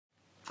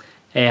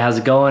Hey, how's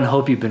it going?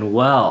 Hope you've been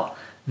well.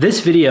 This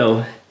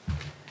video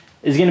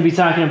is gonna be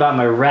talking about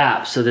my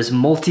wrap. So this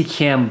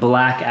Multicam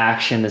Black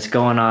action that's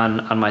going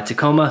on my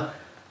Tacoma.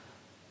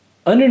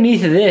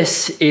 Underneath of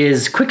this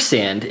is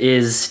quicksand,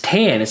 is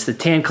tan. It's the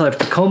tan color of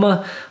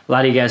Tacoma. A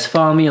lot of you guys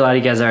follow me. A lot of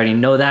you guys already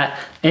know that.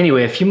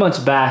 Anyway, a few months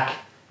back,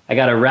 I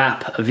got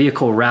a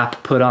vehicle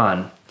wrap put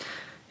on.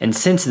 And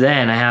since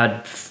then, I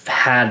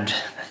had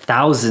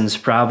thousands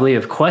probably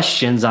of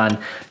questions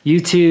on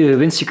YouTube,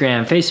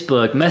 Instagram,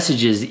 Facebook,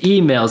 messages,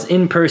 emails,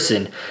 in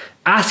person,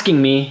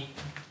 asking me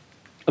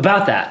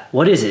about that.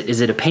 What is it?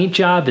 Is it a paint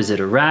job? Is it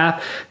a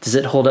wrap? Does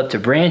it hold up to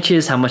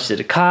branches? How much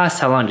did it cost?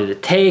 How long did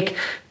it take?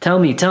 Tell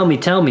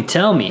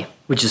me,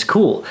 which is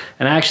cool.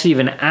 And I actually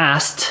even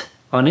asked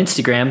on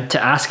Instagram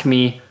to ask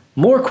me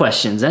more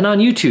questions, and on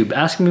YouTube,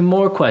 ask me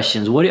more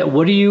questions. What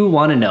do you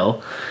want to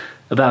know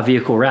about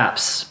vehicle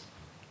wraps?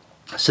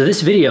 So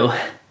this video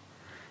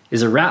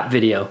is a wrap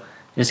video,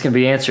 and it's gonna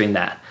be answering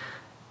that.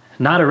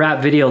 Not a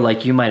wrap video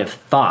like you might have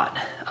thought.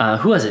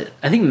 Who was it?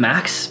 I think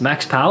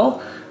Max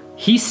Powell.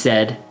 He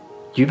said,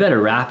 you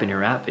better wrap in your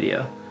wrap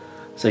video.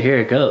 So here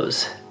it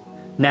goes.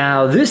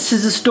 Now this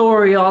is a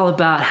story all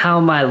about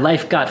how my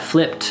life got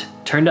flipped,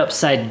 turned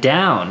upside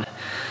down.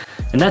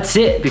 And that's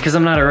it, because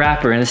I'm not a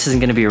rapper and this isn't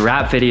gonna be a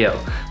rap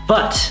video.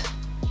 But,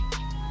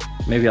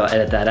 maybe I'll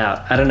edit that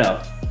out, I don't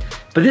know.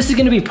 But this is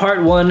gonna be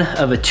part one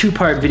of a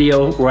two-part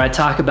video where I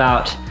talk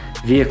about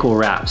vehicle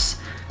wraps.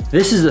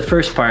 This is the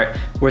first part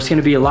where it's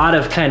gonna be a lot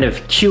of kind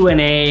of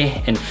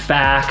Q&A and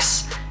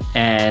facts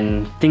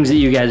and things that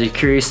you guys are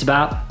curious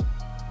about.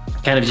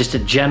 Kind of just a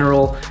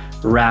general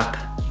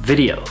wrap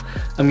video.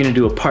 I'm gonna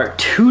do a part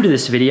two to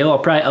this video. I'll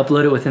probably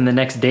upload it within the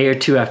next day or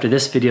two after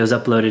this video is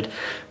uploaded,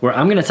 where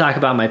I'm gonna talk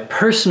about my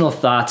personal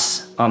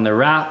thoughts on the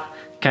wrap,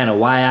 kind of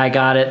why I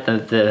got it,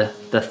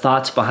 the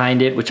thoughts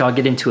behind it, which I'll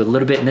get into a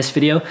little bit in this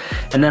video.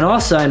 And then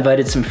also I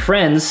invited some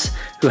friends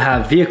who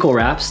have vehicle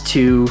wraps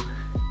to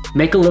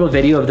make a little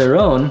video of their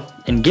own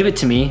and give it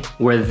to me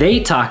where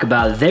they talk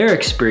about their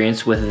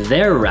experience with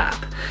their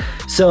wrap.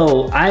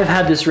 So I've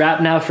had this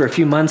wrap now for a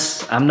few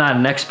months. I'm not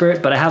an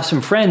expert, but I have some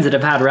friends that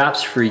have had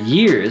wraps for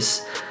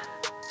years.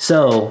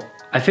 So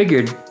I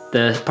figured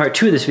the part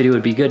two of this video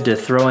would be good to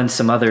throw in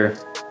some other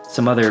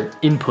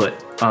input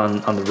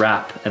on the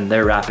wrap and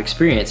their wrap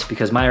experience,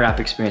 because my wrap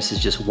experience is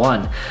just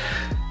one.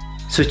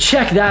 So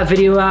check that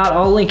video out.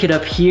 I'll link it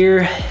up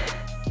here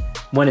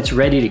when it's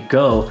ready to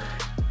go.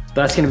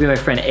 That's gonna be my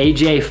friend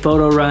AJ,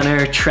 Photo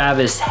Runner,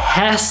 Travis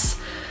Hess,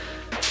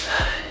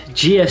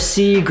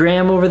 GFC,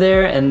 Graham over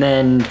there, and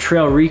then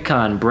Trail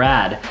Recon,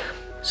 Brad.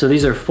 So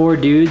these are four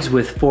dudes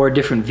with four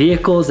different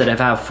vehicles that have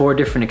had four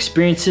different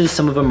experiences.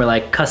 Some of them are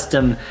like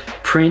custom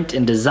print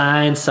and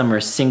design, some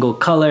are single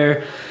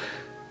color.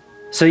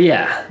 So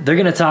yeah, they're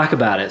gonna talk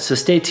about it, so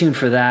stay tuned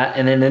for that.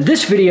 And then in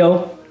this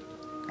video,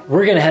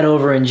 we're gonna head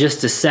over in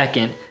just a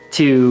second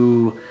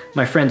to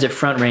my friends at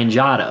Front Range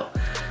Auto.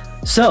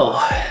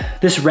 So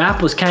this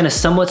wrap was kind of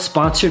somewhat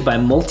sponsored by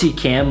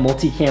Multicam.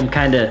 Multicam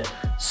kind of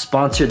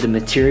sponsored the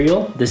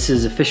material. This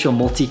is official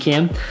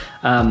Multicam.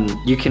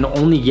 You can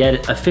only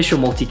get official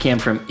Multicam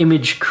from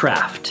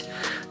Imagecraft.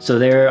 So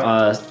they're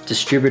a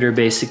distributor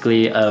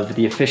basically of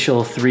the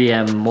official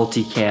 3M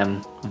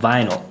Multicam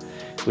vinyl,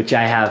 which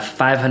I have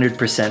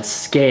 500%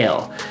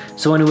 scale.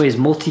 So anyways,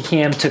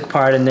 Multicam took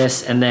part in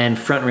this, and then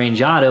Front Range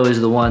Auto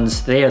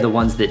they are the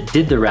ones that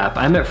did the wrap.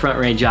 I met Front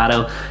Range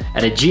Auto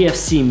at a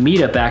GFC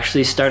meetup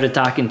actually, started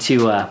talking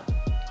to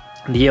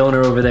the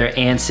owner over there,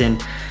 Anson,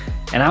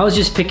 and I was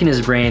just picking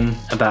his brain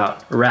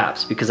about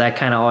wraps because I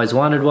kind of always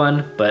wanted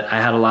one, but I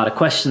had a lot of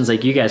questions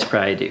like you guys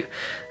probably do.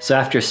 So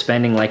after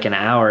spending like an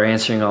hour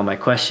answering all my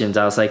questions,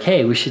 I was like,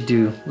 hey,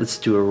 let's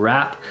do a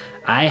wrap.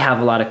 I have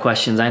a lot of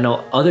questions. I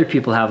know other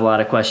people have a lot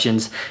of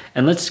questions,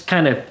 and let's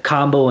kind of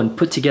combo and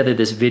put together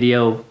this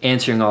video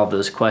answering all of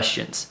those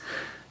questions.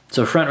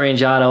 So Front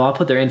Range Auto, I'll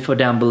put their info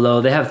down below.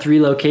 They have 3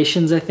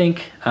 locations, I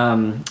think,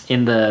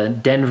 in the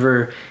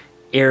Denver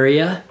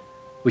area,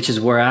 which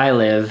is where I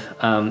live.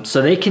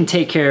 So they can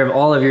take care of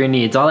all of your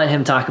needs. I'll let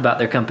him talk about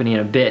their company in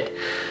a bit.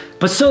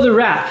 But so the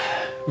wrap,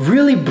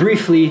 really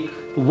briefly,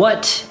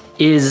 what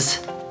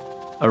is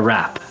a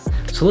wrap?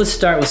 So let's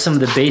start with some of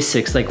the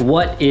basics, like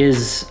what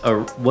is a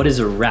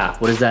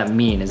wrap? What does that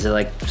mean? Is it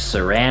like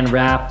saran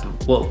wrap?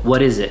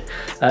 What is it?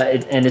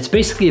 And it's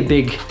basically a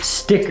big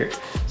sticker.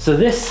 So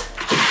this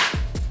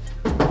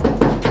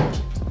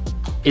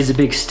is a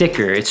big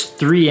sticker. It's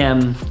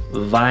 3M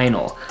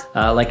vinyl.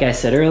 Like I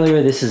said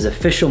earlier, this is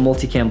official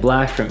Multicam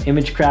Black from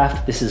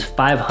Imagecraft. This is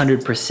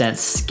 500%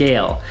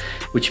 scale,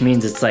 which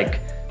means it's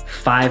like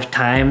 5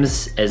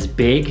 times as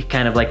big,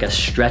 kind of like a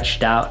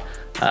stretched out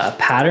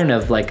pattern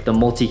of like the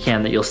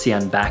Multicam that you'll see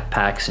on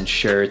backpacks and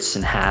shirts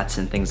and hats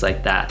and things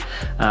like that.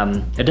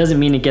 It doesn't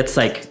mean it gets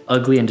like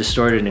ugly and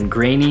distorted and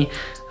grainy.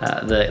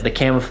 The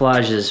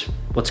camouflage is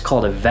what's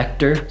called a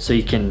vector, so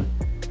you can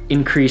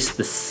increase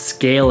the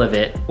scale of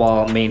it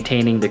while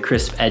maintaining the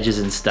crisp edges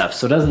and stuff.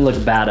 So it doesn't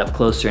look bad up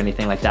close or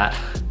anything like that,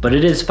 but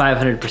it is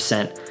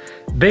 500%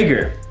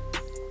 bigger.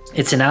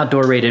 It's an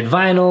outdoor rated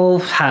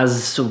vinyl,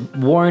 has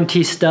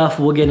warranty stuff.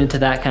 We'll get into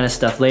that kind of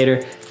stuff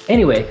later.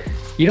 Anyway,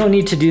 you don't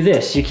need to do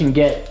this. You can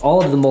get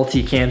all of the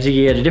multicams. You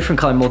can get a different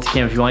color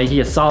multicam if you want. You can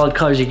get solid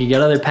colors, you can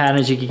get other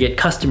patterns, you can get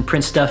custom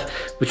print stuff,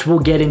 which we'll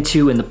get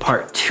into in the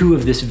part 2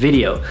 of this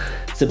video.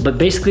 So, but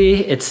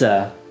basically it's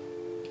a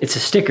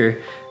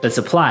sticker that's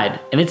applied,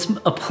 and it's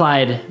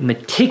applied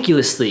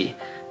meticulously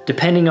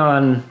depending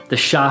on the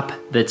shop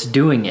that's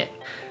doing it.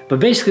 But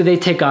basically they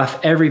take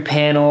off every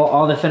panel,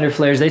 all the fender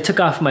flares. They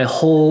took off my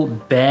whole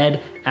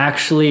bed,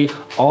 actually,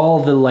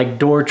 all the like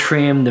door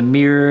trim, the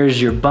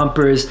mirrors, your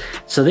bumpers.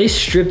 So they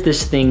strip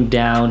this thing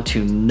down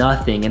to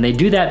nothing. And they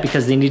do that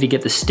because they need to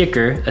get the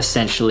sticker,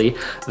 essentially,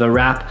 the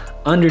wrap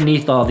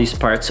underneath all these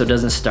parts so it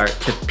doesn't start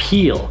to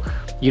peel.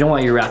 You don't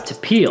want your wrap to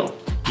peel.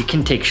 You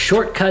can take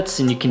shortcuts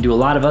and you can do a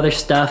lot of other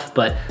stuff,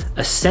 but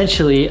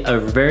essentially a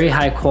very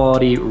high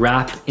quality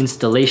wrap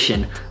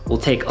installation will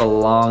take a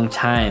long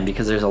time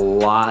because there's a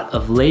lot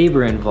of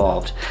labor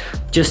involved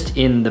just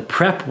in the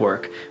prep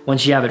work.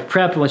 Once you have it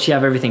prepped, once you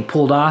have everything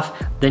pulled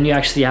off, then you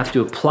actually have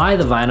to apply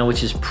the vinyl,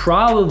 which is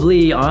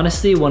probably,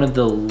 honestly, one of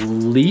the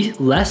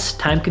less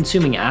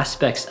time-consuming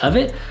aspects of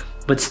it,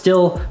 but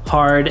still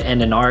hard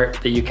and an art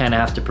that you kind of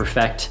have to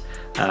perfect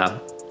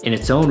in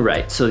its own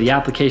right. So the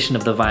application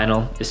of the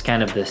vinyl is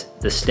kind of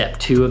the step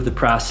 2 of the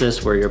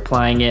process, where you're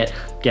applying it,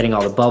 getting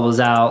all the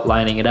bubbles out,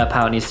 lining it up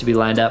how it needs to be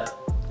lined up.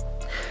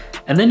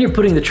 And then you're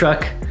putting the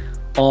truck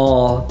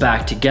all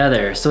back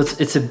together. So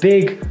it's a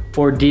big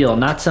ordeal,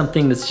 not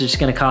something that's just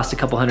gonna cost a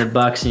couple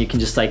 $100 and you can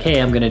just like,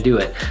 hey, I'm gonna do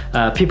it.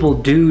 People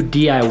do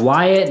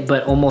DIY it,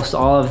 but almost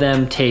all of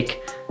them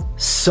take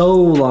so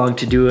long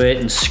to do it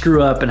and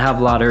screw up and have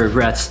a lot of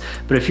regrets.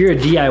 But if you're a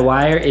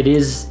DIYer, it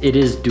is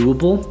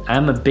doable.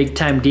 I'm a big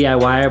time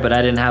DIYer, but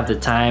I didn't have the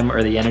time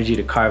or the energy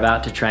to carve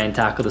out to try and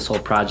tackle this whole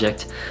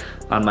project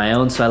on my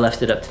own, so I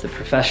left it up to the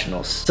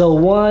professionals. So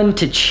 1,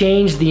 to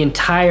change the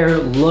entire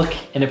look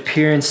and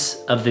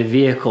appearance of the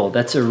vehicle.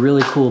 That's a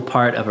really cool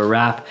part of a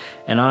wrap,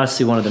 and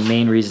honestly one of the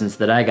main reasons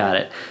that I got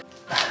it.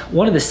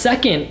 One of the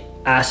second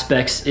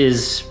aspects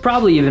is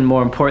probably even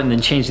more important than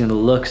changing the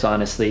looks,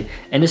 honestly,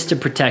 and is to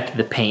protect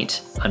the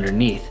paint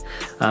underneath.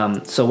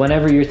 So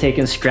whenever you're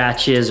taking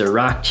scratches or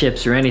rock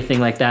chips or anything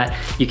like that,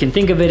 you can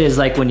think of it as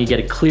like when you get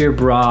a clear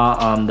bra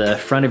on the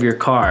front of your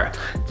car.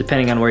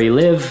 Depending on where you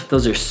live,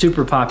 those are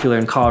super popular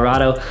in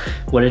Colorado.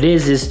 What it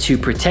is to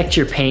protect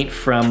your paint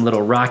from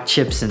little rock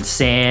chips and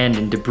sand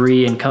and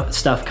debris and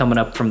stuff coming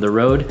up from the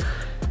road.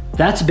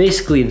 That's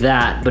basically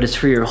that, but it's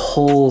for your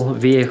whole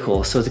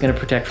vehicle. So it's gonna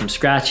protect from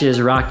scratches,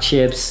 rock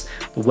chips,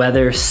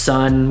 weather,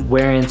 sun,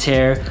 wear and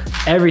tear,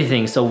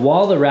 everything. So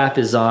while the wrap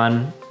is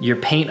on, your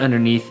paint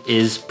underneath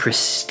is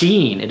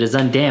pristine, it is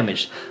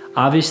undamaged.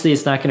 Obviously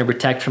it's not gonna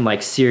protect from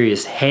like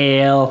serious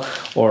hail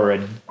or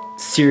a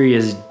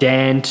serious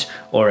dent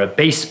or a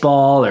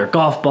baseball or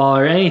golf ball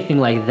or anything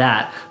like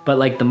that. But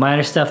like the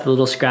minor stuff, the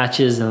little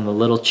scratches and the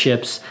little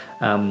chips,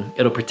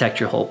 it'll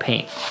protect your whole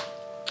paint.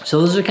 So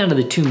those are kind of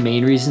the 2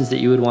 main reasons that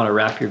you would want to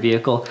wrap your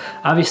vehicle.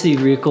 Obviously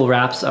vehicle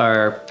wraps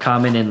are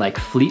common in like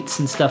fleets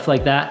and stuff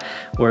like that,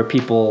 where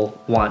people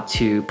want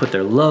to put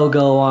their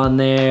logo on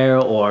there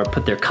or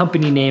put their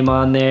company name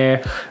on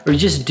there, or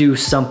just do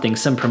something,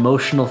 some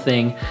promotional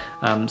thing.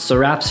 So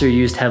wraps are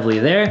used heavily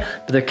there,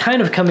 but they're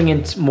kind of coming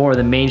into more of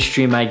the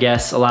mainstream, I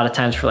guess, a lot of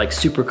times for like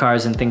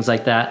supercars and things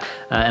like that.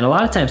 And a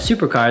lot of times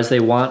supercars, they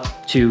want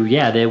to,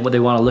 they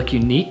want to look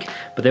unique,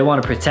 but they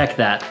want to protect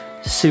that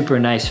super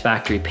nice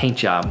factory paint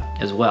job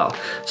as well.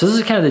 So those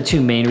are kind of the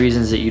 2 main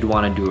reasons that you'd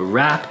want to do a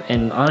wrap,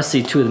 and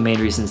honestly 2 of the main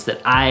reasons that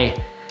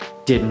I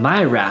did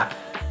my wrap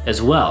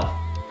as well.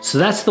 So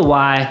that's the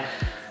why.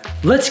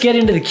 Let's get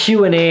into the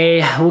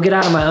Q&A. We'll get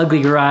out of my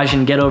ugly garage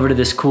and get over to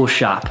this cool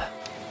shop.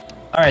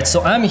 All right,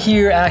 so I'm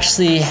here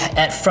actually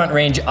at Front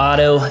Range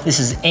Auto. This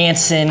is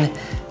Anson.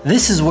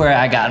 This is where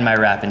I got my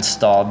wrap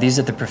installed. These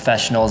are the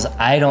professionals.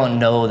 I don't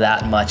know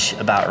that much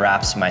about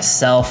wraps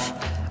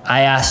myself.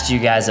 I asked you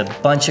guys a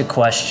bunch of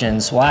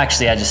questions. Well,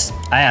 actually, I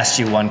asked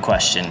you one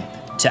question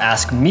to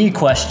ask me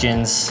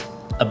questions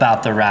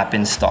about the wrap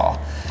install.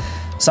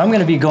 So I'm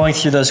gonna be going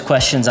through those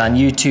questions on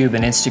YouTube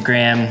and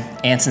Instagram.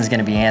 Anson's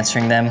gonna be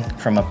answering them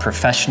from a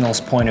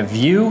professional's point of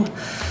view.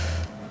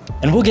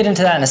 And we'll get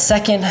into that in a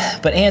second.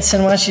 But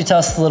Anson, why don't you tell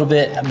us a little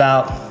bit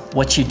about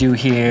what you do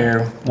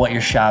here, what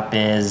your shop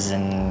is,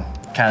 and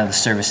kind of the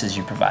services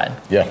you provide.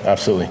 Yeah,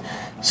 absolutely.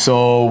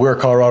 So we're a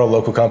Colorado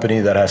local company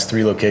that has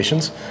 3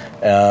 locations,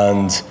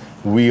 and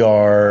we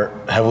are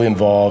heavily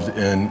involved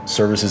in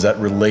services that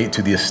relate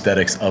to the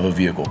aesthetics of a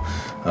vehicle,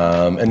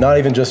 and not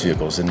even just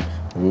vehicles. And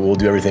we will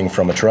do everything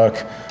from a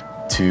truck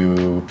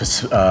to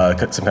some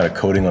kind of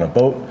coating on a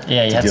boat.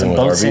 Yeah, you had some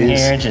boats in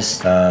here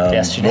just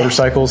yesterday.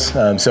 Motorcycles.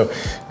 So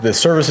the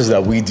services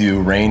that we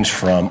do range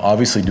from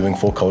obviously doing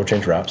full color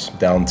change wraps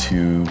down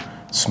to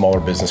smaller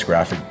business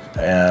graphic,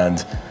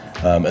 and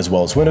as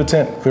well as window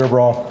tint, clear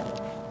bra.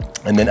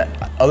 And then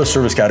other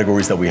service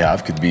categories that we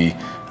have could be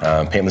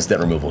paintless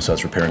dent removal, so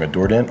that's repairing a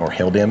door dent or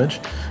hail damage.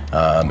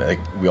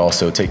 We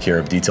also take care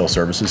of detail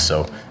services,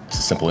 so it's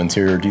a simple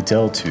interior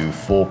detail to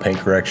full paint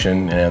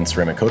correction and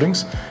ceramic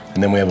coatings.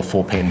 And then we have a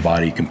full paint and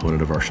body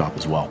component of our shop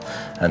as well.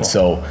 And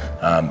so,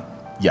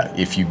 yeah,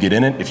 if you get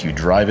in it, if you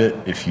drive it,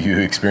 if you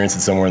experience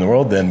it somewhere in the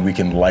world, then we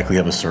can likely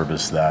have a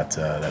service that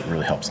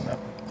really helps in that.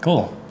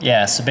 Cool.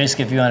 Yeah, so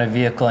basically if you want a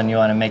vehicle and you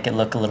want to make it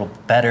look a little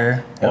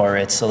better, or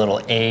it's a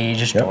little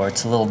aged, or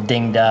it's a little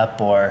dinged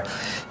up, or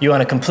you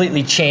want to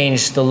completely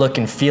change the look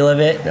and feel of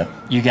it,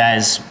 you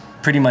guys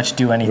pretty much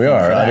do anything. We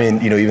are. For that. I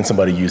mean, even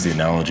somebody used the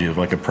analogy of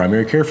like a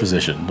primary care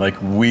physician.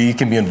 Like, we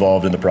can be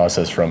involved in the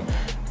process from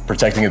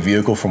protecting a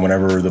vehicle from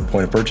whenever the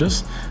point of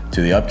purchase,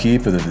 to the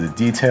upkeep of the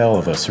detail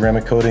of a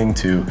ceramic coating,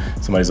 to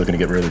somebody's looking to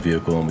get rid of the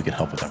vehicle, and we can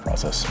help with that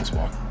process as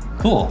well.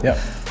 Cool.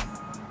 Yeah.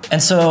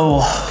 And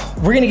so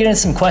we're gonna get into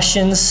some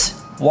questions.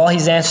 While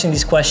he's answering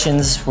these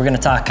questions, we're gonna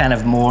talk kind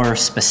of more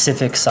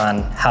specifics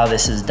on how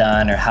this is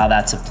done, or how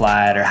that's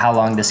applied, or how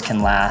long this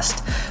can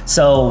last.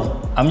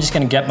 So I'm just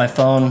gonna get my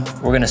phone,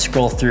 we're gonna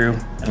scroll through,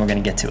 and we're gonna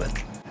get to it.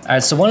 All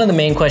right, so one of the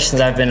main questions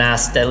I've been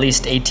asked at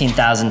least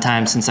 18,000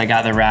 times since I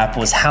got the wrap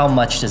was, how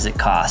much does it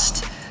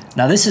cost?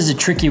 Now this is a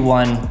tricky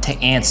one to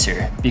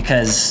answer,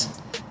 because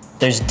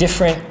there's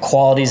different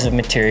qualities of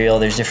material,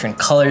 there's different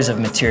colors of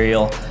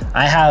material.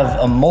 I have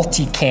a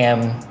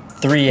Multicam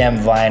 3M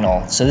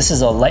vinyl. So this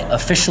is a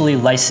officially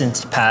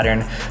licensed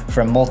pattern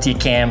from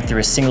Multicam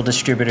through a single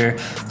distributor.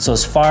 So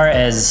as far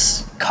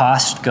as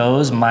cost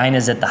goes, mine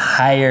is at the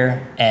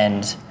higher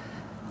end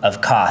of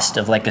cost,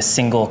 of like a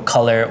single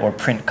color or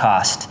print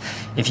cost.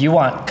 If you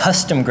want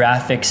custom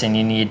graphics and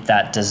you need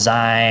that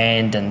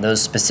designed and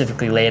those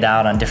specifically laid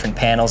out on different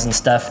panels and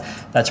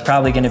stuff, that's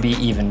probably gonna be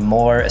even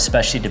more,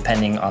 especially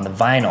depending on the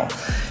vinyl.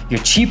 Your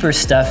cheaper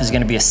stuff is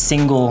gonna be a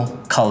single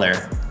color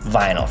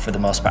vinyl for the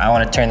most part. I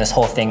wanna turn this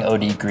whole thing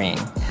OD green.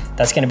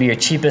 That's gonna be your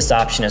cheapest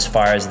option as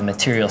far as the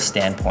material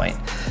standpoint.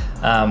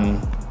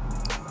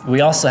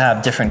 We also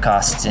have different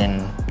costs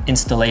in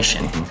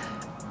installation.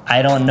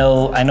 I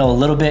know a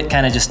little bit,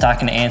 kind of just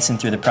talking to Anson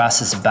through the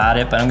process about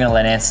it, but I'm gonna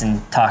let Anson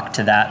talk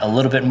to that a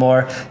little bit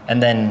more.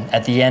 And then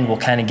at the end, we'll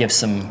kind of give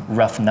some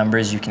rough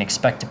numbers you can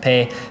expect to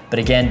pay. But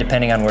again,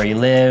 depending on where you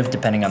live,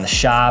 depending on the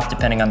shop,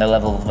 depending on their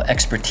level of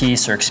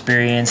expertise or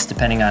experience,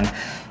 depending on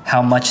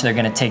how much they're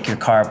gonna take your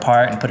car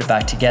apart and put it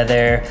back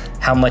together,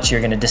 how much you're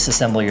gonna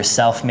disassemble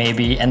yourself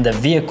maybe, and the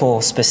vehicle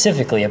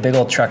specifically, a big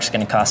old truck's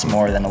gonna cost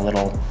more than a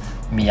little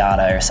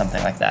Miata or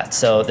something like that.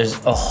 So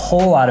there's a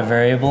whole lot of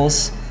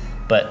variables,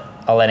 but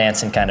I'll let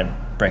Anson kind of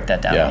break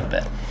that down a little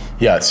bit.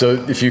 Yeah, so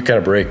if you kind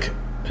of break,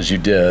 as you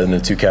did, into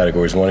two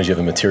categories. One is you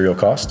have a material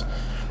cost.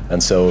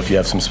 And so if you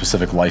have some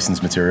specific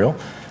licensed material,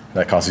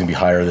 that cost is gonna be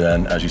higher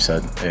than, as you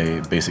said,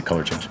 a basic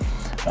color change.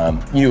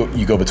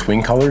 You go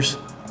between colors,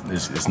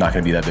 it's not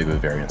gonna be that big of a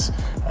variance.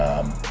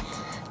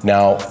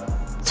 Now,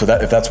 so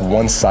that if that's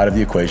one side of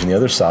the equation, the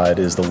other side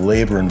is the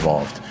labor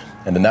involved.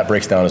 And then that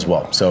breaks down as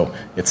well. So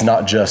it's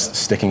not just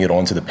sticking it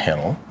onto the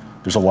panel.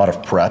 There's a lot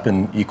of prep,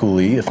 and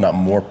equally, if not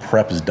more,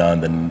 prep is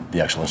done than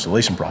the actual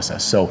installation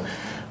process. So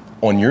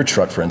on your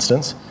truck, for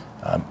instance,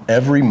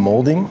 every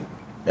molding,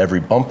 every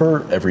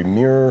bumper, every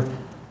mirror,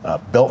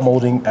 belt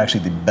molding,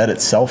 actually the bed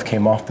itself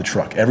came off the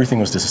truck. Everything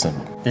was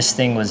disassembled. This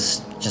thing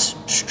was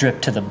just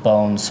stripped to the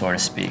bone, so to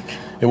speak.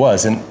 It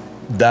was, and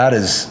that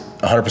is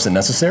 100%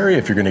 necessary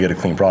if you're gonna get a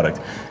clean product.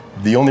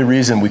 The only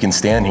reason we can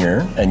stand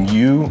here and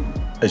you,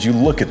 as you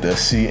look at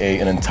this, see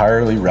an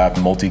entirely wrapped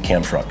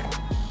Multicam truck.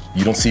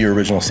 You don't see your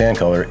original sand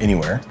color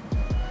anywhere.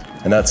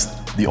 And that's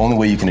the only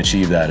way you can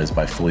achieve that, is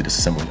by fully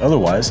disassembling.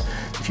 Otherwise,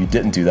 if you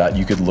didn't do that,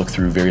 you could look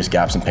through various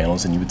gaps in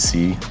panels and you would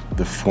see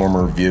the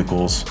former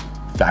vehicle's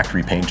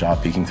factory paint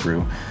job peeking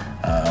through,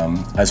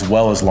 as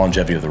well as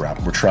longevity of the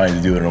wrap. We're trying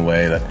to do it in a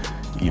way that,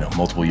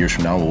 multiple years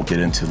from now, we'll get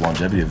into the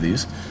longevity of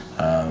these,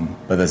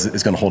 but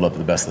it's gonna hold up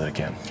the best that it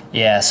can.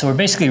 Yeah, so we're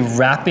basically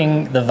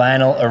wrapping the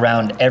vinyl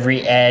around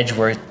every edge.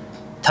 We're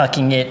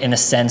tucking it in a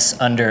sense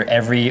under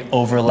every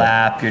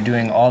overlap. You're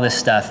doing all this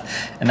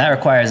stuff, and that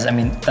requires,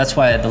 that's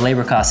why the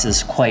labor cost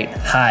is quite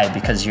high,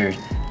 because you're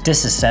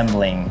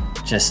disassembling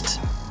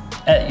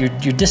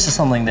you're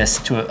disassembling this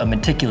to a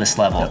meticulous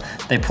level.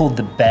 They pulled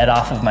the bed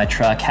off of my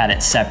truck, had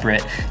it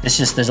separate. It's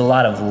just, there's a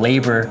lot of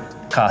labor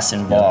costs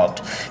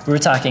involved. We were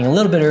talking a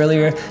little bit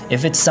earlier,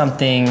 if it's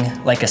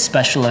something like a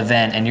special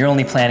event and you're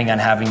only planning on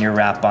having your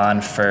wrap on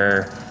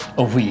for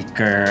a week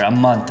or a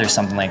month or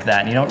something like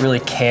that, and you don't really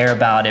care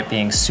about it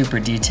being super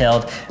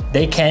detailed,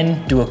 they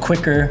can do a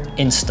quicker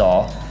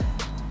install,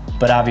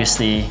 but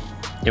obviously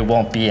it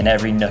won't be in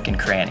every nook and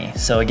cranny.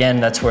 So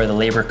again, that's where the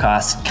labor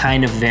costs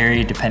kind of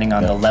vary depending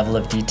on the level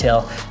of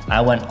detail.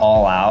 I went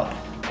all out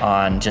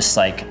on just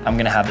like, I'm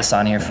gonna have this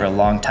on here for a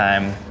long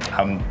time.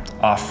 I'm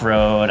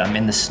off-road, I'm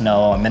in the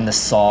snow, I'm in the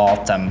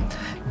salt, I'm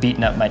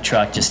beating up my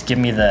truck. Just give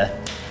me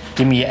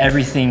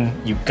everything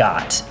you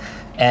got.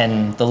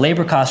 And the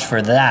labor cost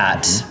for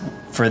that,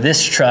 for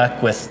this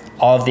truck with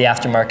all of the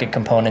aftermarket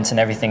components and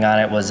everything on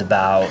it was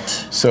about?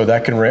 So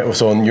that can,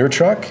 so in your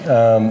truck,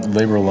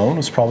 labor alone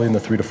was probably in the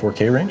 3 to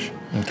 4K range.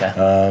 Okay.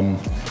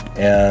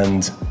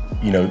 And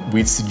you know,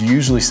 we'd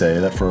usually say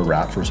that for a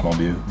wrap for a small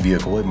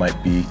vehicle, it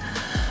might be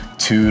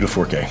 2 to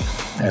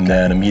 4K. And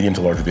then a medium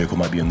to larger vehicle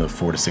might be in the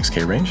 4 to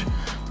 6K range.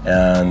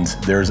 And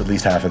there's at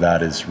least half of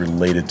that is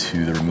related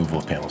to the removal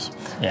of panels.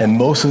 Yeah. And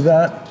most of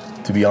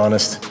that, to be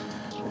honest,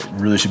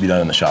 really should be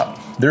done in the shop.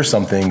 There's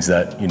some things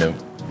that, you know,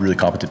 really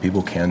competent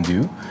people can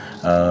do.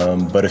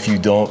 But if you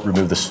don't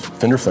remove the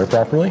fender flare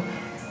properly,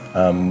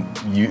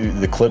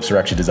 the clips are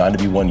actually designed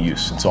to be one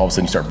use. And so all of a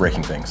sudden you start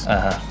breaking things.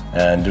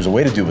 And there's a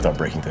way to do it without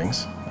breaking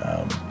things.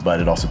 But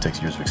it also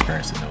takes years of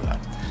experience to know that.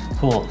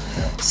 Cool.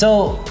 Yeah.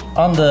 So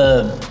on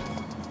the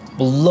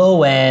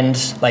low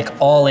end, like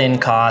all in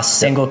cost,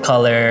 single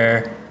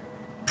color,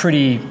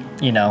 pretty,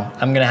 you know,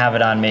 I'm gonna have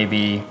it on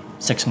maybe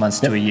 6 months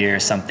to a year or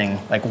something.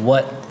 Like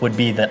what would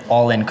be the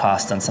all in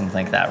cost on something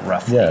like that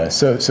roughly? Yeah,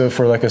 so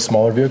for like a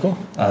smaller vehicle,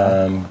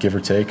 give or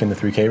take in the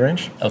 3K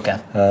range. Okay.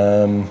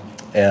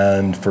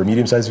 And for a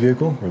medium-sized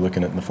vehicle, we're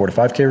looking at the 4 to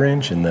 5K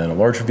range, and then a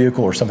larger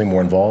vehicle or something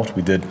more involved.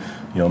 We did,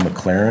 you know,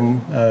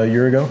 McLaren a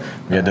year ago.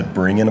 We had to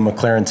bring in a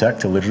McLaren tech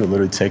to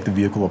literally take the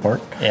vehicle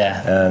apart.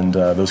 Yeah. And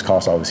those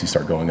costs obviously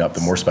start going up the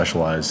more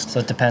specialized.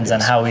 So it depends on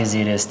how easy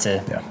it is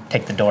to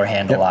take the door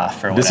handle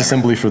off or whatever.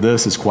 Disassembly for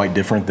this is quite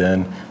different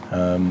than,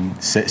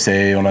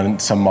 say on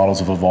some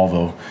models of a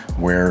Volvo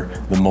where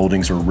the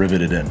moldings are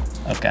riveted in.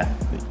 Okay.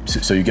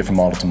 So you get from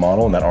model to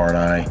model, and that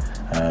R&I,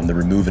 the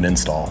remove and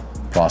install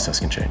process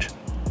can change.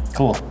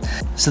 Cool.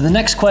 So the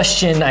next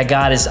question I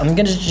got is, I'm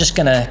just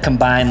gonna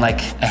combine like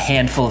a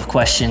handful of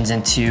questions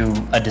into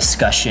a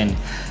discussion.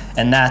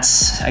 And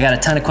that's, I got a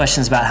ton of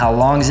questions about how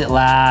long does it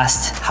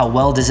last? How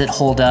well does it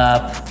hold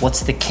up?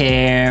 What's the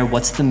care?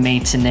 What's the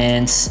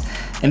maintenance?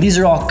 And these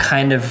are all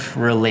kind of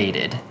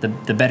related.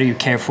 The better you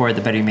care for it,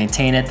 the better you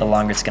maintain it, the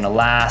longer it's gonna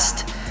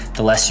last.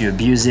 The less you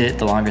abuse it,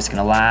 the longer it's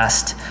gonna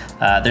last.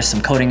 There's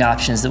some coating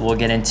options that we'll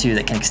get into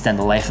that can extend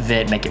the life of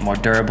it, make it more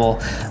durable.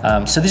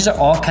 So these are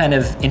all kind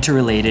of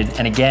interrelated.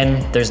 And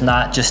again, there's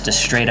not just a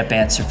straight up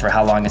answer for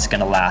how long it's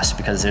gonna last,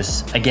 because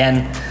there's,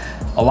 again,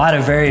 a lot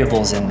of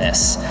variables in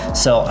this.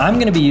 So I'm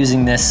gonna be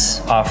using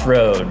this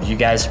off-road. You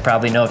guys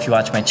probably know if you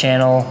watch my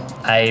channel,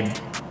 I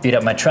beat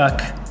up my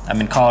truck. I'm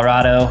in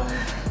Colorado,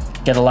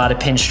 get a lot of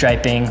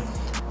pinstriping.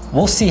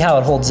 We'll see how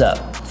it holds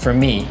up for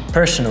me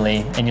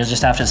personally, and you'll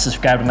just have to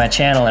subscribe to my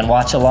channel and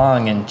watch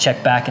along and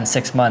check back in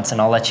 6 months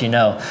and I'll let you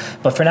know.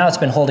 But for now, it's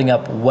been holding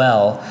up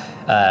well.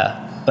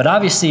 But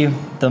obviously,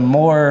 the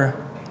more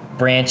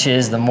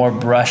branches, the more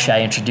brush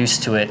I introduce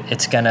to it,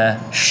 it's gonna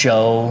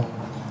show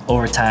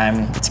over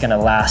time. It's gonna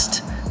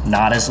last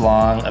not as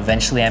long.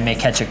 Eventually, I may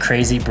catch a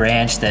crazy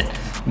branch that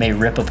may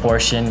rip a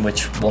portion,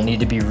 which will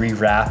need to be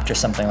rewrapped or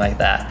something like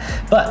that.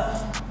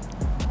 But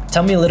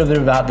tell me a little bit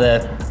about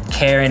the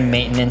care and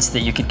maintenance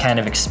that you could kind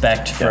of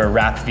expect for a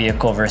wrapped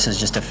vehicle versus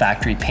just a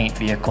factory paint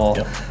vehicle.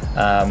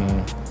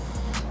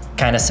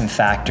 Kind of some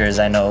factors.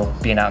 I know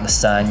being out in the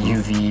sun,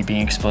 UV,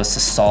 being exposed to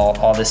salt,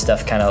 all this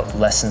stuff kind of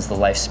lessens the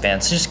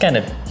lifespan. So just kind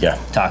of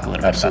talk a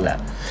little bit about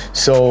that.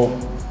 So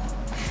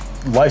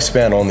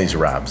lifespan on these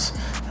wraps,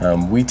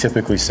 we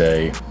typically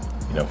say,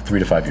 you know, 3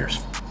 to 5 years.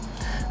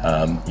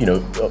 You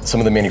know, some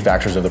of the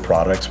manufacturers of the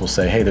products will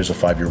say, hey, there's a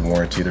 5-year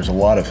warranty. There's a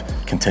lot of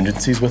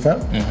contingencies with that.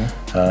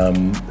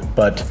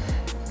 But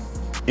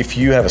if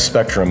you have a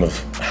spectrum of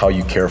how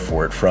you care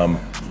for it, from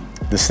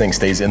this thing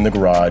stays in the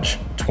garage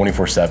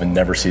 24/7,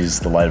 never sees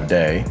the light of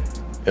day,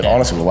 it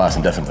honestly will last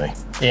indefinitely.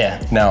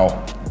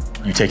 Now,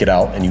 you take it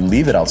out and you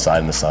leave it outside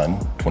in the sun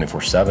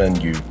 24/7,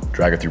 you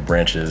drag it through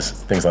branches,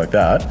 things like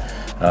that.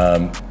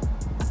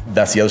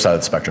 That's the other side of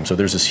the spectrum. So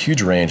there's this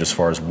huge range as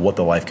far as what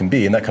the life can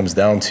be, and that comes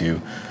down to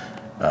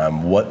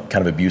what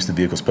kind of abuse the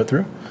vehicle's put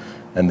through,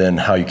 and then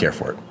how you care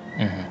for it.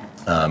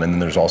 And then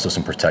there's also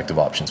some protective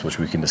options, which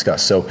we can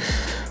discuss. So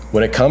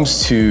when it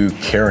comes to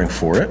caring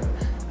for it,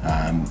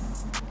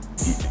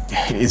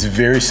 it's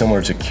very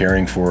similar to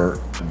caring for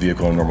a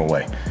vehicle in a normal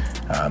way.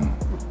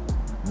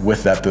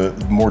 With that, the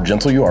more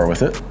gentle you are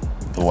with it,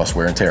 the less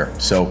wear and tear.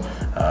 So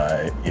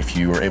if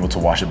you are able to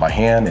wash it by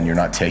hand and you're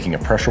not taking a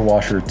pressure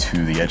washer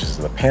to the edges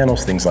of the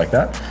panels, things like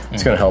that,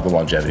 it's gonna help the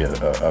longevity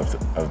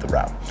of the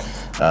wrap.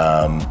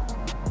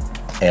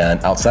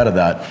 And outside of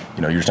that,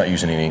 you know, you're just not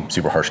using any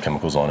super harsh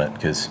chemicals on it,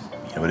 because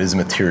you know, it is a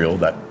material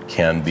that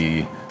can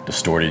be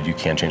distorted. You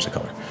can change the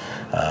color.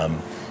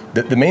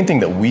 The main thing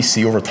that we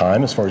see over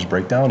time as far as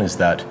breakdown is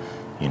that,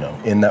 you know,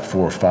 in that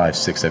 4, 5,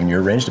 6, 7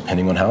 year range,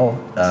 depending on how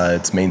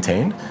it's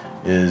maintained,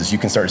 is you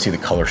can start to see the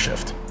color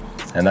shift.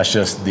 And that's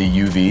just the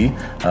UV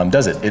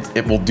does it.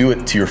 It will do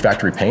it to your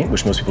factory paint,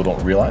 which most people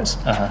don't realize.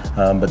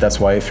 But that's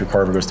why if your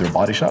car ever goes through a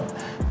body shop,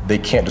 they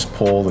can't just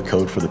pull the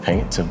code for the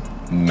paint to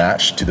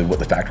match to what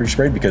the factory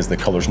sprayed, because the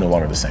color's no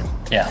longer the same.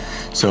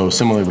 So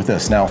similarly with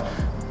this. Now,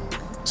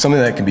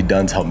 something that can be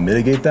done to help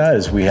mitigate that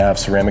is we have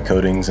ceramic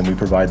coatings and we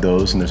provide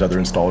those, and there's other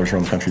installers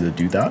around the country that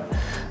do that.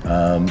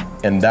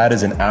 And that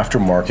is an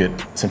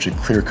aftermarket, essentially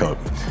clear coat.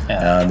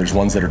 And there's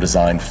ones that are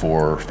designed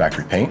for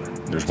factory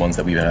paint. There's ones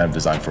that we have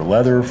designed for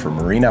leather, for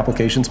marine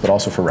applications, but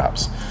also for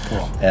wraps.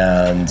 Cool.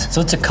 And so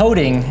it's a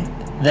coating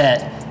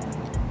that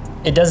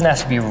it doesn't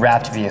have to be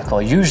wrapped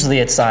vehicle. Usually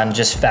it's on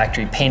just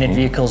factory painted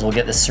vehicles. We'll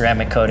get the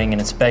ceramic coating,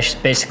 and it's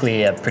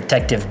basically a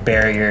protective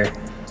barrier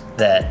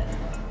that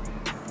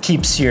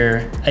keeps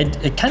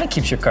it kind of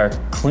keeps your car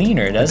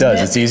cleaner, doesn't it? It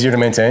does. It's easier to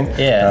maintain.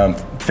 Yeah.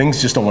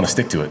 Things just don't want to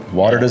stick to it.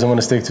 Water doesn't want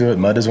to stick to it.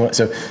 Mud doesn't want.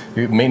 So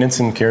maintenance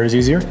and care is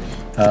easier,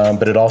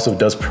 but it also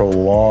does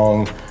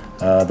prolong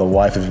the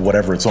life of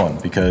whatever it's on,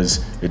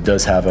 because it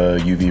does have a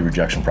UV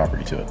rejection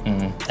property to it.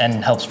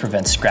 And helps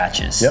prevent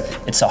scratches. Yep.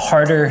 It's a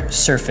harder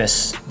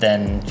surface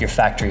than your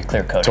factory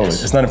clear coat Totally.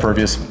 is. It's not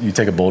impervious. You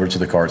take a boulder to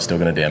the car, it's still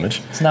going to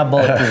damage. It's not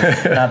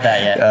bulletproof. Not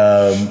that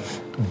yet.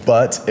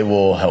 But it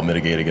will help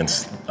mitigate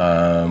against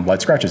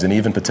light scratches and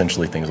even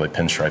potentially things like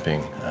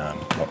pinstriping,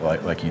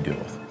 like you deal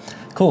with.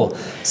 Cool.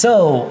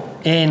 So,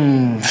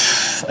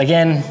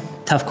 again,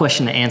 tough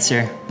question to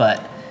answer,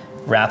 but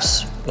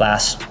wraps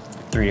last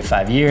 3 to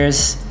 5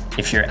 years.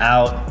 If you're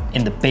out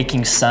in the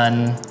baking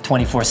sun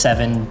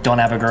 24/7, don't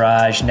have a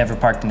garage, never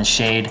parked in the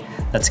shade,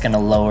 that's gonna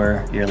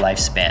lower your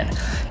lifespan.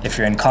 If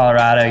you're in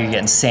Colorado, you're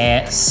getting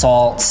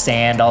salt,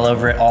 sand all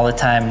over it all the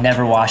time,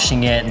 never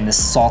washing it, and the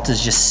salt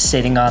is just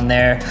sitting on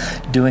there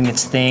doing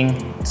its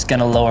thing, it's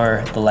gonna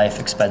lower the life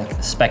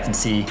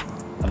expectancy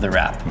of the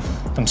wrap.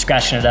 If I'm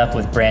scratching it up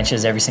with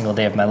branches every single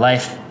day of my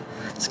life,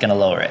 it's gonna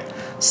lower it.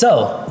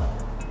 So,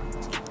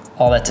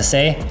 all that to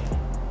say,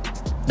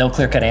 no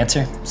clear-cut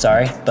answer,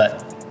 sorry,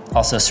 but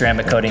also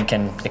ceramic coating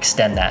can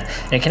extend that.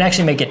 And it can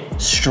actually make it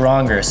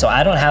stronger. So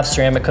I don't have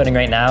ceramic coating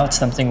right now. It's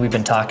something we've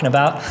been talking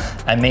about.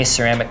 I may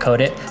ceramic coat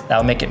it. That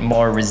will make it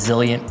more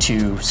resilient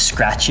to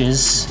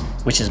scratches,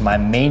 which is my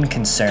main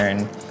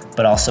concern,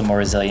 but also more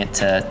resilient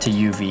to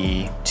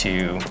UV,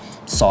 to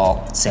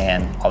salt,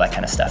 sand, all that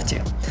kind of stuff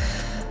too.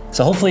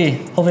 So hopefully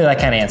that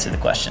kind of answered the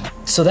question.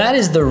 So that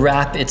is the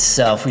wrap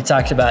itself. We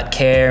talked about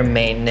care,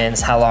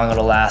 maintenance, how long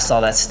it'll last, all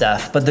that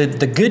stuff. But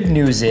the good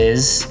news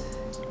is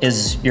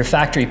your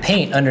factory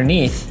paint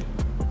underneath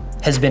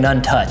has been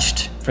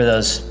untouched for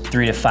those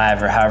 3 to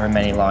 5 or however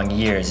many long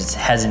years. It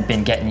hasn't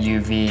been getting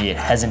UV, it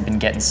hasn't been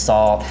getting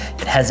salt,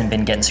 it hasn't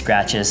been getting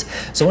scratches.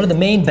 So one of the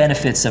main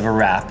benefits of a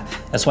wrap,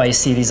 that's why you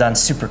see these on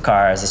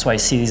supercars, that's why you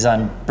see these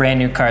on brand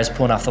new cars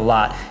pulling off the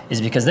lot, is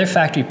because their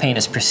factory paint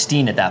is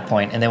pristine at that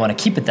point and they want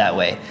to keep it that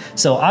way.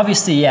 So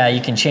obviously, yeah,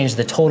 you can change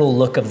the total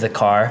look of the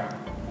car,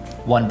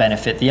 one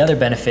benefit. The other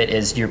benefit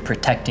is you're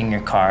protecting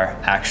your car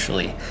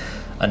actually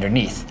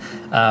underneath.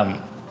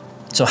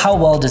 So how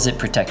well does it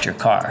protect your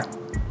car?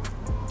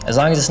 As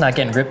long as it's not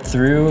getting ripped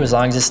through, as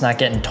long as it's not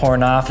getting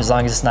torn off, as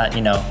long as it's not,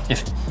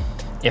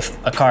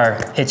 if a car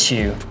hits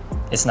you,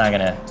 it's not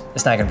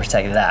gonna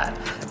protect that.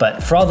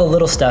 But for all the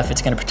little stuff,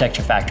 it's gonna protect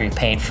your factory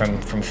paint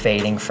from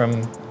fading,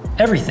 from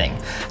everything.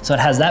 So it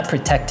has that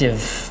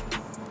protective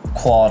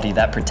quality,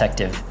 that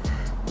protective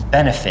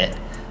benefit.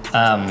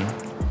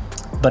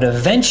 But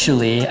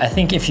eventually, I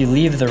think if you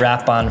leave the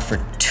wrap on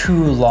for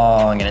too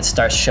long and it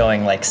starts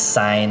showing like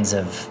signs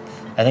of,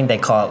 I think they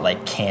call it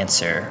like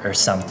cancer or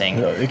something.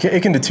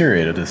 It can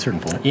deteriorate at a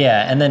certain point.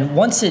 Yeah, and then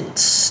once it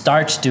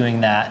starts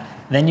doing that,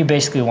 then you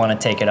basically want to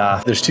take it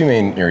off. There's two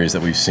main areas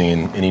that we've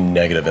seen any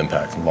negative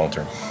impact long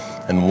term.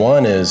 And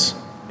one is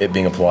it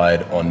being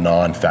applied on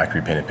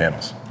non-factory painted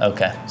panels.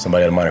 Okay.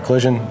 Somebody had a minor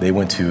collision, they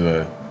went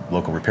to a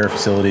local repair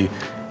facility.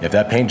 If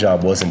that paint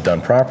job wasn't done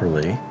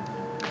properly,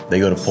 they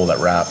go to pull that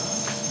wrap,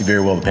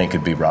 very well the paint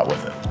could be rot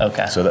with it.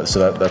 Okay. So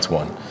that's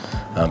one.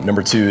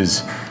 Number two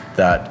is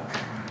that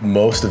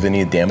most of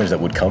any damage that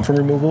would come from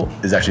removal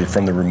is actually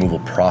from the removal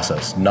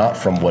process, not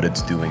from what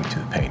it's doing to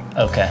the paint.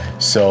 Okay.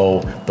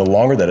 So the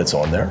longer that it's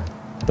on there,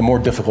 the more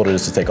difficult it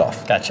is to take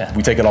off. Gotcha.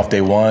 We take it off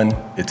day 1,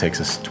 it takes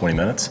us 20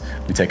 minutes.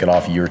 We take it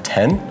off year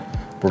 10,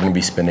 we're gonna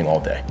be spending all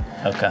day.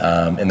 Okay.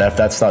 And if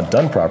that's not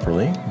done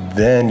properly,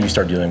 then you might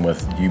start dealing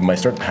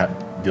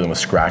with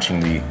scratching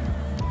the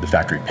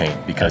factory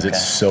paint because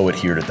it's so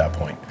adhered at that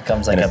point.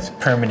 Becomes like a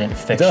permanent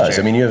fixture. It does.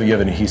 I mean, you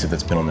have an adhesive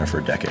that's been on there for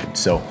a decade.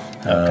 So,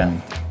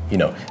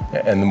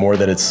 and the more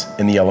that it's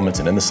in the elements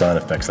and in the sun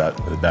affects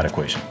that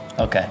equation.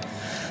 Okay.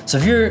 So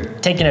if you're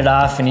taking it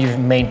off and you've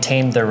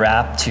maintained the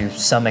wrap to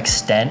some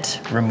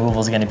extent,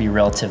 removal is going to be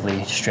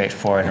relatively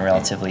straightforward and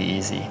relatively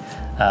easy.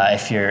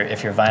 If your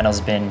vinyl's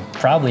been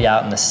probably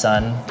out in the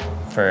sun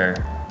for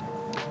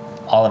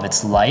all of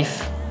its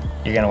life,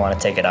 you're going to want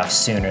to take it off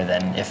sooner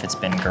than if it's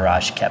been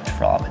garage kept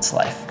for all of its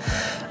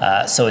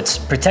life. So it's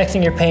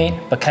protecting your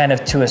paint, but kind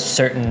of to a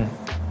certain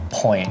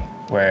point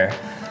where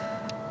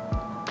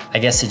I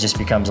guess it just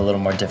becomes a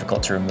little more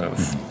difficult to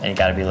remove, and you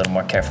got to be a little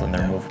more careful in the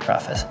removal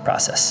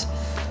process.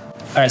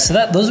 All right, so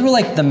those were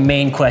like the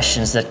main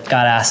questions that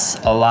got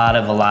asked a lot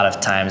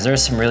of times. There are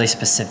some really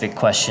specific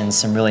questions,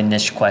 some really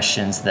niche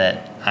questions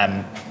that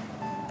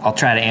I'll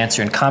try to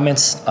answer in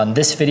comments on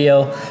this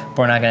video, but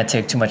we're not going to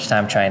take too much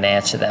time trying to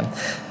answer them.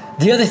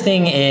 The other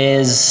thing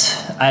is,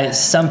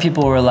 some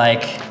people were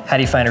like, how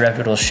do you find a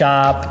reputable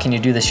shop? Can you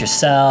do this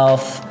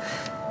yourself?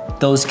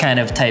 Those kind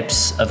of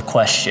types of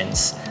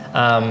questions.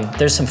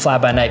 There's some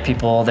fly-by-night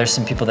people. There's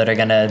some people that are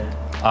gonna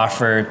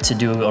offer to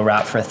do a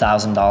route for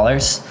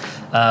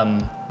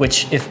 $1,000,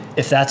 which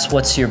if that's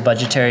what's your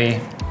budgetary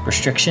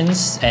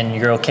restrictions and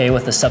you're okay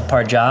with a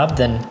subpar job,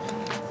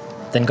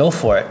 then go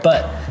for it.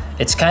 But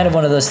it's kind of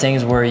one of those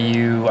things where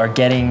you are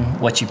getting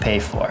what you pay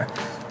for.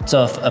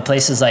 So if a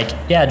place is like,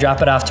 yeah,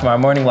 drop it off tomorrow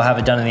morning, we'll have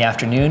it done in the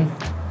afternoon,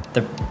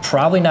 they're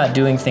probably not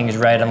doing things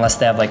right unless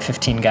they have like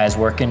 15 guys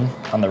working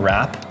on the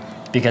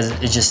wrap, because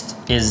it just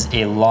is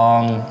a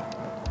long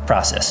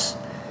process.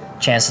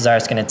 Chances are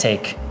it's gonna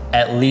take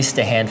at least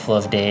a handful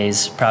of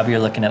days. Probably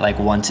you're looking at like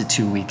 1 to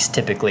 2 weeks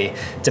typically,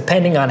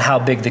 depending on how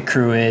big the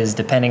crew is,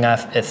 depending on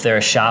if they're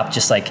a shop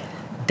just like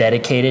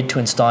dedicated to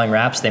installing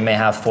wraps, they may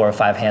have 4 or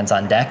 5 hands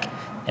on deck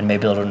and may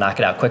be able to knock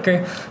it out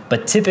quicker.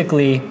 But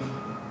typically,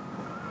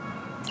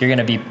 you're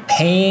gonna be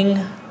paying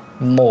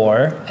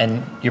more,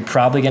 and you're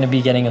probably gonna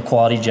be getting a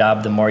quality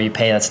job the more you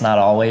pay. That's not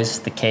always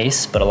the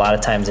case, but a lot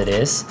of times it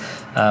is.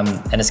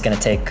 And it's gonna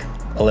take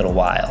a little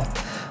while.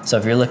 So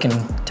if you're looking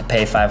to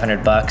pay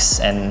 $500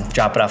 and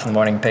drop it off in the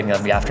morning, pick it up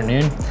in the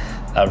afternoon,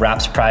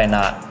 wrap's probably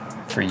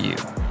not for you.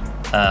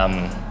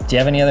 Do you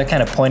have any other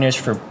kind of pointers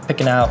for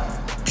picking out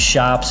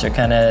shops or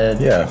kind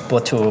of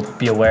what to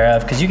be aware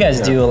of? Because you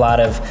guys do a lot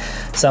of,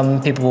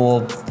 some people will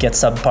get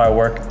subpar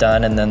work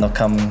done and then they'll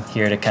come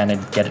here to kind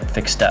of get it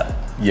fixed up.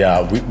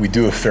 Yeah, we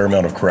do a fair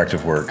amount of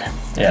corrective work,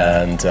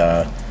 and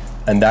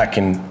that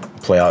can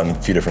play out in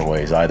a few different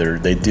ways. Either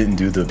they didn't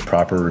do the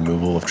proper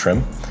removal of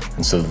trim,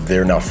 and so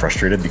they're now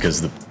frustrated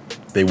because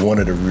they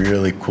wanted a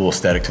really cool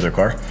aesthetic to their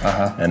car,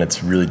 and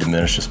it's really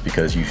diminished just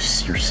because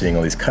you're seeing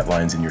all these cut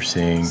lines and you're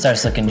seeing...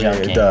 Starts looking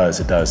junky. It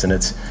does, and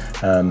it's...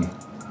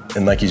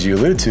 and like as you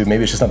alluded to,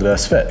 maybe it's just not the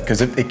best fit,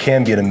 because it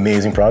can be an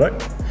amazing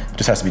product, it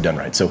just has to be done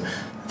right. So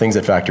things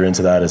that factor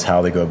into that is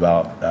how they go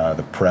about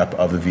the prep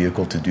of the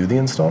vehicle to do the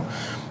install,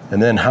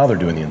 and then how they're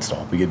doing the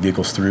install. We get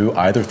vehicles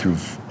either through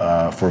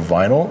for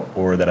vinyl,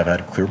 or that have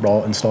had clear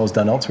ball installs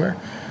done elsewhere,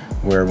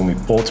 where when we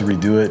pull to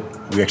redo it,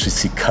 we actually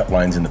see cut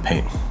lines in the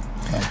paint.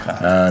 Okay.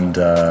 And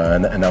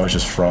that was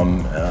just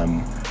from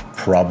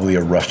probably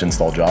a rushed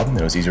install job.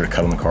 It was easier to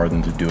cut on the car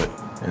than to do it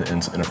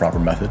in a proper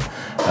method.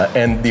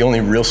 And the only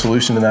real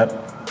solution to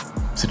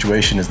that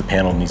situation is the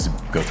panel needs to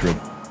go through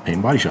a paint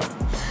and body shop.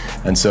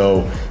 And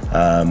so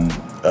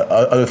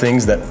other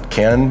things that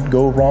can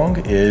go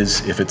wrong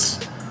is if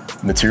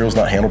material's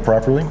not handled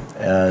properly,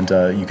 and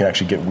you can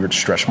actually get weird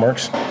stretch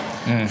marks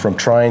from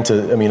trying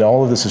to,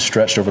 all of this is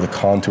stretched over the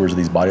contours of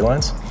these body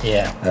lines.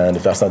 Yeah. And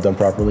if that's not done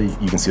properly,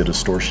 you can see a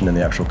distortion in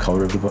the actual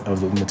color of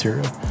the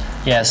material.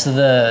 Yeah, so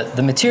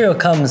the material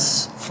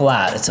comes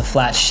flat. It's a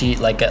flat sheet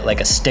like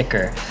a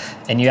sticker.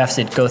 And you have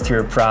to go through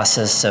a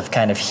process of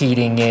kind of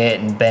heating it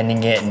and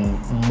bending it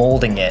and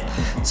molding it.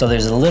 So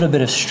there's a little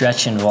bit of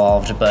stretch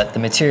involved, but the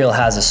material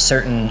has a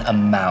certain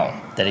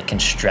amount that it can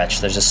stretch.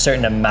 There's a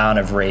certain amount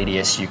of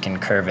radius you can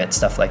curve it,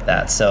 stuff like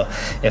that. So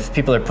if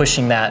people are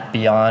pushing that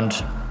beyond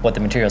what the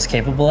material is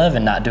capable of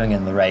and not doing it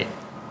in the right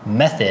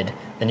method,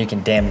 then you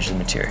can damage the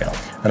material.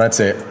 And I'd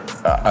say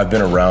I've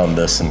been around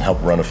this and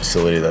helped run a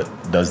facility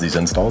that does these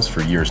installs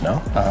for years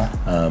now.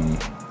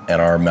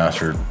 And our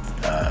master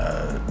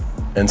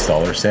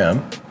installer,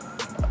 Sam,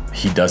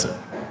 he does it.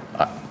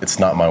 It's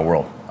not my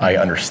world. I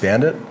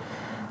understand it,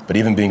 but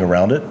even being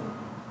around it,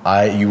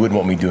 you wouldn't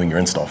want me doing your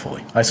install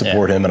fully. I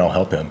support him and I'll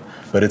help him,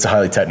 but it's a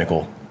highly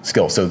technical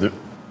skill. So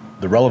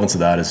the relevance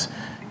of that is,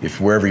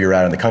 if wherever you're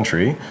at in the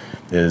country,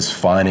 is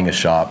finding a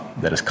shop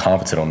that is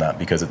competent on that,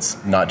 because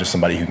it's not just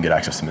somebody who can get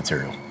access to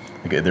material.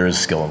 There is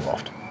skill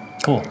involved.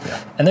 Cool.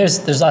 Yeah. And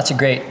there's lots of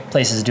great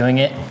places doing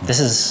it. This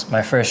is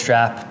my first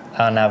wrap.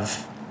 I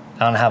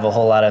don't have a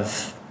whole lot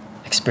of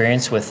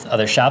experience with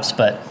other shops,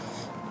 but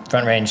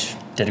Front Range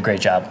did a great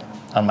job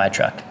on my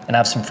truck. And I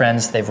have some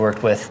friends they've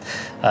worked with.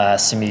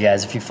 Some of you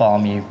guys, if you follow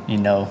me, you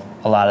know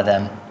a lot of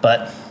them,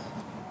 but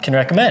can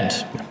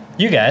recommend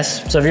you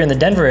guys. So if you're in the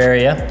Denver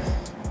area,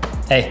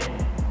 hey,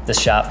 this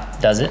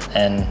shop does it,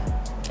 and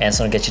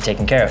Anson will get you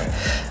taken care of.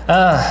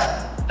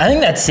 I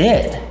think that's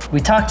it. We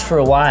talked for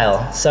a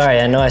while. Sorry,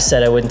 I know I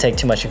said I wouldn't take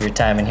too much of your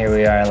time, and here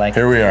we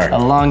are, a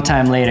long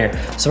time later.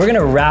 So we're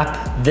gonna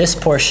wrap this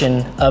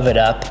portion of it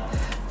up.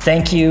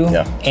 Thank you,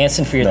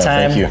 Anson, for your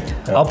time.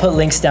 Thank you. I'll put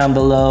links down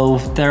below.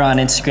 They're on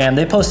Instagram.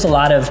 They post a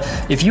lot of,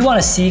 if you want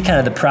to see kind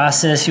of the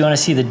process, you want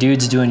to see the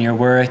dudes doing your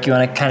work, you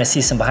want to kind of see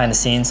some behind the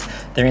scenes,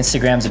 their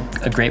Instagram's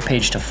a great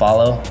page to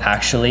follow,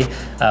 actually.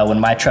 When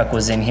my truck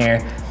was in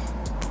here,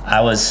 I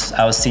was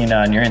seeing it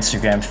on your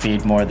Instagram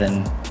feed more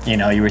than,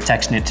 you were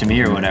texting it to me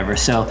or whatever.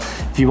 So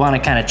if you want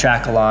to kind of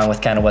track along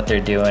with kind of what they're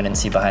doing and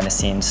see behind the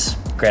scenes,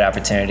 great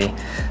opportunity.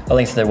 I'll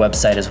link to their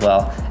website as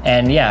well.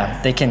 And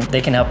yeah, they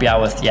can help you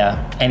out with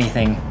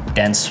anything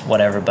dense,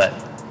 whatever, but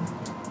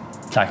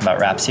talking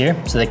about wraps here.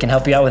 So they can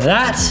help you out with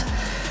that.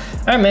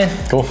 All right,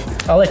 man. Cool.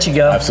 I'll let you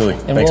go.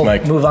 Absolutely. And Thanks,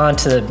 Mike. Move on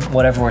to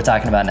whatever we're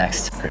talking about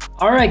next. Great.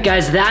 All right,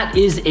 guys, that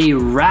is a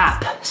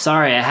wrap.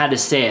 Sorry, I had to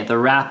say it. The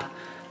wrap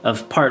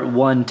of part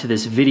 1 to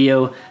this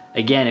video.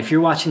 Again, if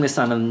you're watching this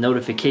on a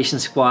notification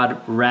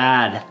squad,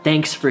 rad.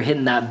 Thanks for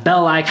hitting that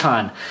bell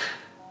icon.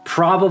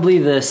 Probably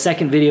the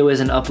second video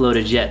isn't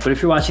uploaded yet, but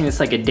if you're watching this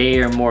like a day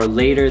or more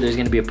later, there's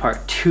gonna be a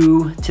part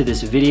 2 to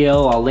this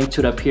video. I'll link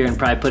to it up here and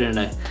probably put in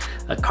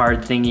a card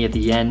thingy at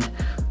the end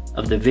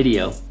of the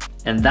video.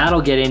 And that'll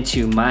get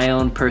into my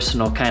own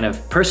personal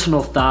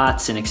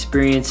thoughts and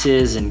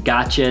experiences and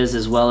gotchas,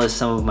 as well as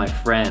some of my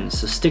friends.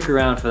 So stick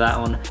around for that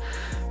one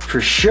for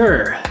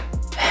sure.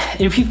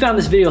 And if you found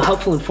this video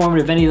helpful,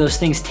 informative, any of those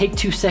things, take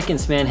 2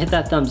 seconds, man, hit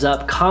that thumbs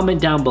up, comment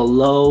down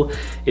below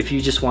if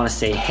you just wanna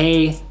say,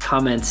 hey,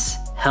 comments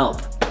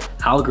help,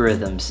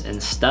 algorithms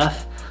and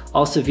stuff.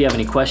 Also, if you have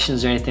any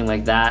questions or anything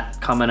like that,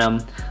 comment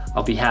them.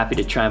 I'll be happy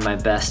to try my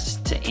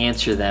best to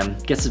answer them.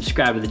 Get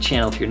subscribed to the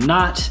channel if you're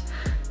not.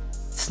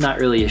 It's not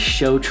really a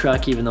show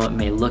truck, even though it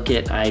may look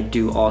it. I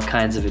do all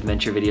kinds of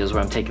adventure videos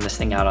where I'm taking this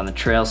thing out on the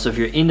trail. So if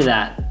you're into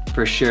that,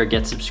 for sure,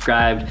 get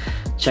subscribed.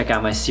 Check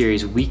out my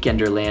series,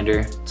 Weekender Lander.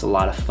 It's a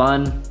lot of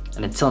fun.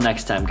 And until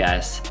next time,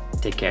 guys,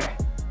 take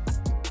care.